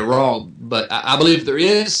be right or wrong. But I believe if there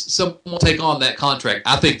is someone will take on that contract,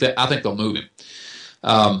 I think they'll move him.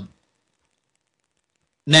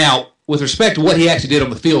 Now, with respect to what he actually did on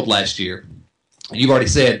the field last year, you've already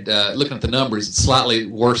said, looking at the numbers, it's slightly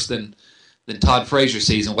worse than Todd Frazier's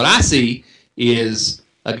season. What I see is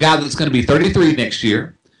a guy that's going to be 33 next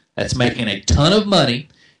year, that's making a ton of money,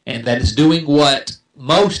 and that is doing what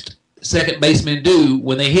most second basemen do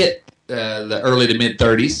when they hit the early to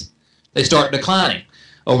mid-30s. They start declining.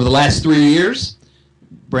 Over the last 3 years,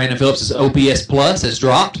 Brandon Phillips' OPS plus has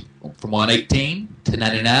dropped from 118 to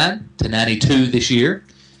 99 to 92 this year.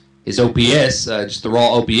 His OPS, just the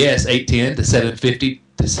raw OPS, 810 to 750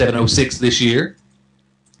 to 706 this year.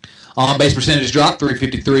 On-base percentage dropped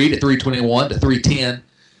 353 to 321 to 310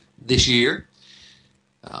 this year.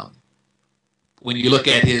 When you look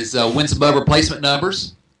at his wins above replacement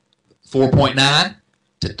numbers, 4.9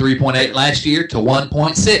 to 3.8 last year to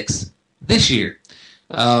 1.6 this year.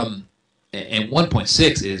 And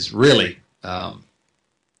 1.6 is really,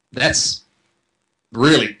 that's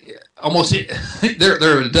really almost,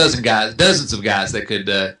 there are dozens of guys that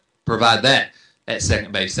could provide that at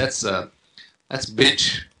second base. That's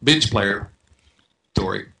bench player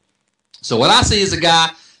story. So what I see is a guy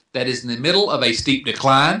that is in the middle of a steep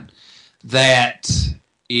decline, that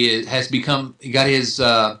has become, he got his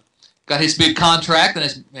big contract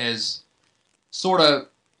and has sort of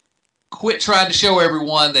quit trying to show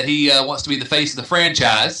everyone that he wants to be the face of the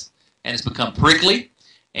franchise, and has become prickly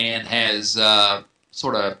and has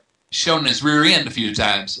sort of shown his rear end a few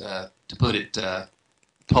times, to put it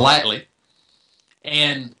politely.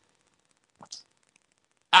 And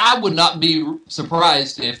I would not be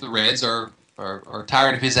surprised if the Reds are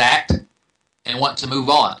tired of his act and want to move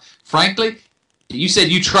on. Frankly, you said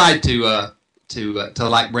you tried to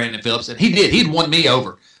like Brandon Phillips, and he did. He'd won me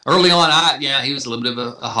over early on. He was a little bit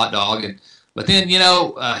of a hot dog, but then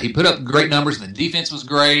he put up great numbers, and the defense was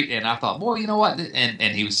great. And I thought, boy, you know what?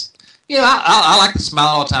 And he was, I like to smile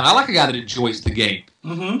all the time. I like a guy that enjoys the game.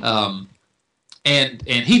 Mm-hmm. And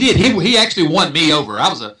he did. He actually won me over. I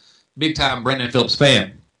was a big time Brandon Phillips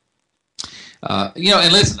fan.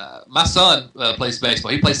 And listen, my son plays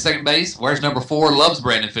baseball. He plays second base, wears number 4, loves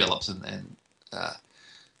Brandon Phillips, and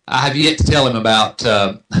I have yet to tell him about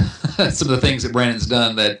some of the things that Brandon's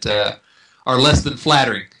done that are less than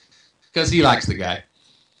flattering, because he likes the guy.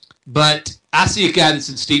 But I see a guy that's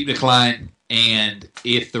in steep decline, and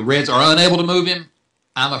if the Reds are unable to move him,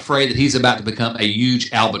 I'm afraid that he's about to become a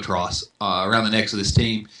huge albatross around the necks of this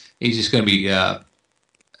team. He's just going to be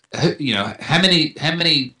how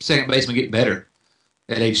many second basemen get better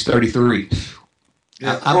at age 33?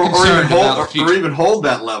 Yeah. I'm concerned about the future. Or even hold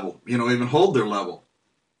that level. Even hold their level.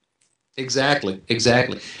 Exactly.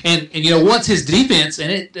 And once his defense,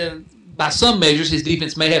 and it by some measures, his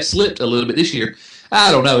defense may have slipped a little bit this year.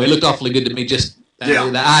 I don't know. It looked awfully good to me. Just the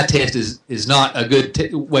eye test is not a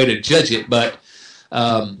good way to judge it, but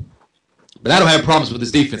I don't have problems with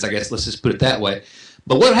his defense. I guess let's just put it that way.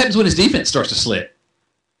 But what happens when his defense starts to slip?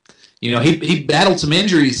 He battled some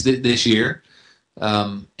injuries this year,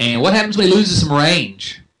 and what happens when he loses some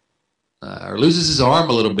range or loses his arm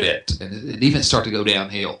a little bit, and the defense starts to go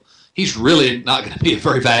downhill? He's really not going to be a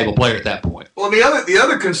very valuable player at that point. Well, the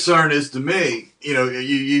other concern is, to me,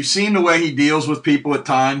 you've seen the way he deals with people at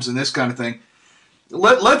times and this kind of thing.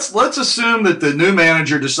 Let's assume that the new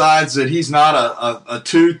manager decides that he's not a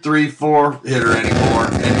 2, 3, 4 hitter anymore,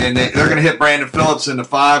 and they're going to hit Brandon Phillips in the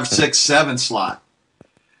 5, 6, 7 slot.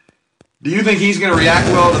 Do you think he's going to react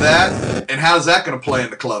well to that? And how's that going to play in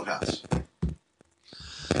the clubhouse?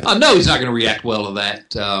 No, he's not going to react well to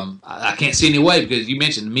that. I can't see any way, because you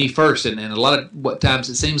mentioned me first, and a lot of times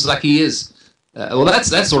it seems like he is.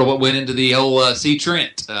 That's sort of what went into the whole C.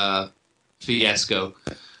 Trent fiasco.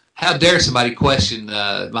 How dare somebody question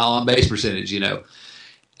my on-base percentage, He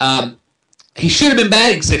should have been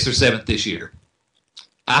batting 6th or 7th this year.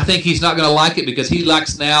 I think he's not going to like it, because he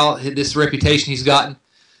likes now this reputation he's gotten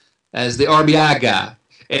as the RBI guy.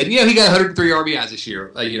 And, he got 103 RBIs this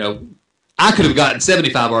year. I could have gotten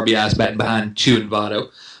 75 RBIs batting behind Chu and Votto.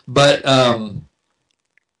 But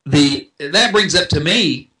that brings up to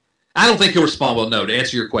me, I don't think he'll respond well, no, to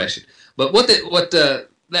answer your question. But what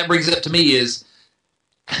that brings up to me is,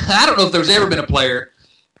 I don't know if there's ever been a player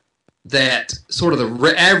that sort of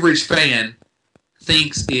the average fan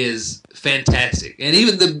thinks is fantastic. And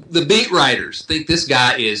even the beat writers think this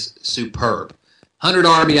guy is superb. 100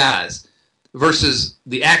 RBIs versus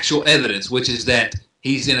the actual evidence, which is that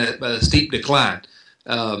he's in a steep decline.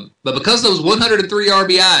 But because those 103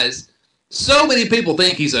 RBIs, so many people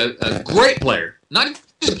think he's a great player. Not a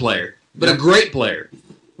good player, but a great player.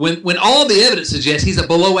 When all the evidence suggests he's a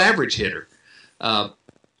below average hitter.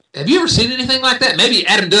 Have you ever seen anything like that? Maybe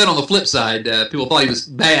Adam Dunn on the flip side. People thought he was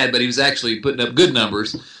bad, but he was actually putting up good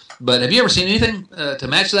numbers. But have you ever seen anything to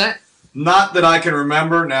match that? Not that I can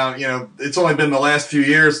remember. Now, it's only been the last few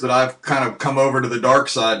years that I've kind of come over to the dark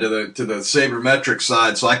side, to the sabermetric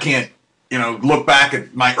side, so I can't, look back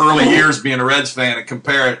at my early years being a Reds fan and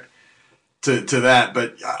compare it to that.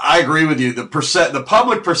 But I agree with you. The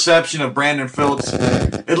public perception of Brandon Phillips,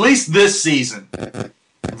 at least this season,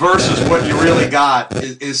 versus what you really got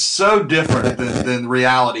is so different than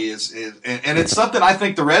reality is. And it's something I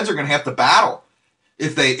think the Reds are going to have to battle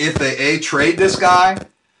if they trade this guy,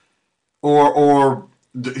 or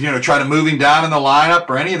try to move him down in the lineup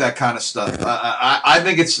or any of that kind of stuff. I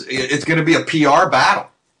think it's going to be a PR battle.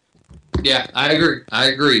 Yeah, I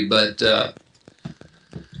agree. But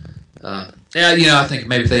I think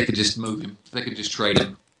maybe if they could just move him, if they could just trade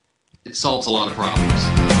him, it solves a lot of problems.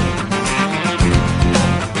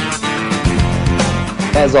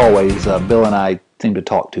 As always, Bill and I seem to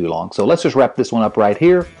talk too long, so let's just wrap this one up right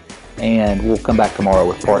here, and we'll come back tomorrow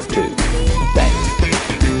with part 2. Thanks.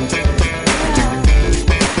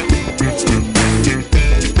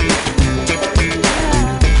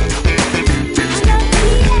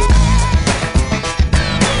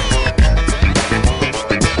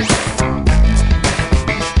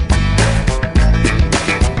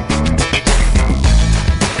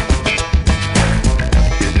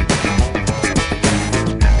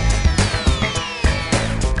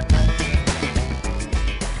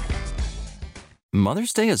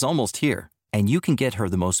 Mother's Day is almost here, and you can get her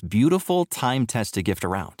the most beautiful time-tested gift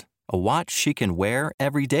around, a watch she can wear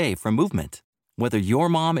every day from Movement. Whether your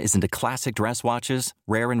mom is into classic dress watches,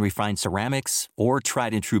 rare and refined ceramics, or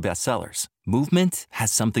tried-and-true bestsellers, Movement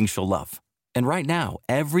has something she'll love. And right now,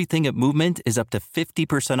 everything at Movement is up to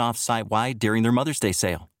 50% off site-wide during their Mother's Day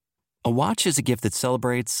sale. A watch is a gift that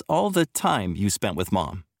celebrates all the time you spent with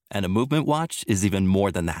mom, and a Movement watch is even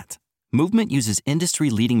more than that. Movement uses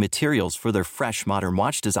industry-leading materials for their fresh, modern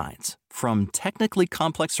watch designs, from technically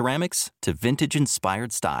complex ceramics to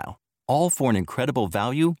vintage-inspired style, all for an incredible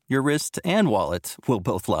value your wrist and wallet will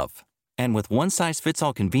both love. And with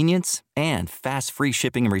one-size-fits-all convenience and fast free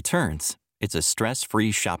shipping and returns, it's a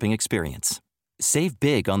stress-free shopping experience. Save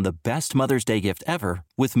big on the best Mother's Day gift ever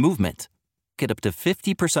with Movement. Get up to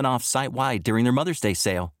 50% off site-wide during their Mother's Day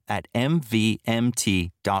sale at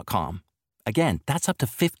MVMT.com. Again, that's up to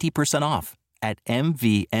 50% off at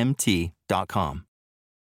MVMT.com.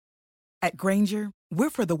 At Grainger, we're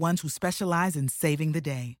for the ones who specialize in saving the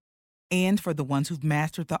day. and for the ones who've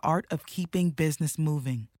mastered the art of keeping business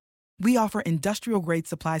moving. We offer industrial-grade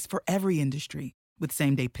supplies for every industry, with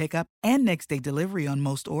same-day pickup and next-day delivery on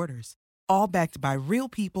most orders, all backed by real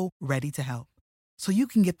people ready to help. So you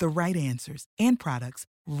can get the right answers and products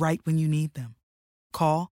right when you need them.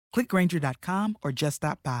 Call, click Grainger.com, or just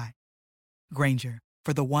stop by. Grainger,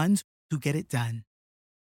 for the ones who get it done.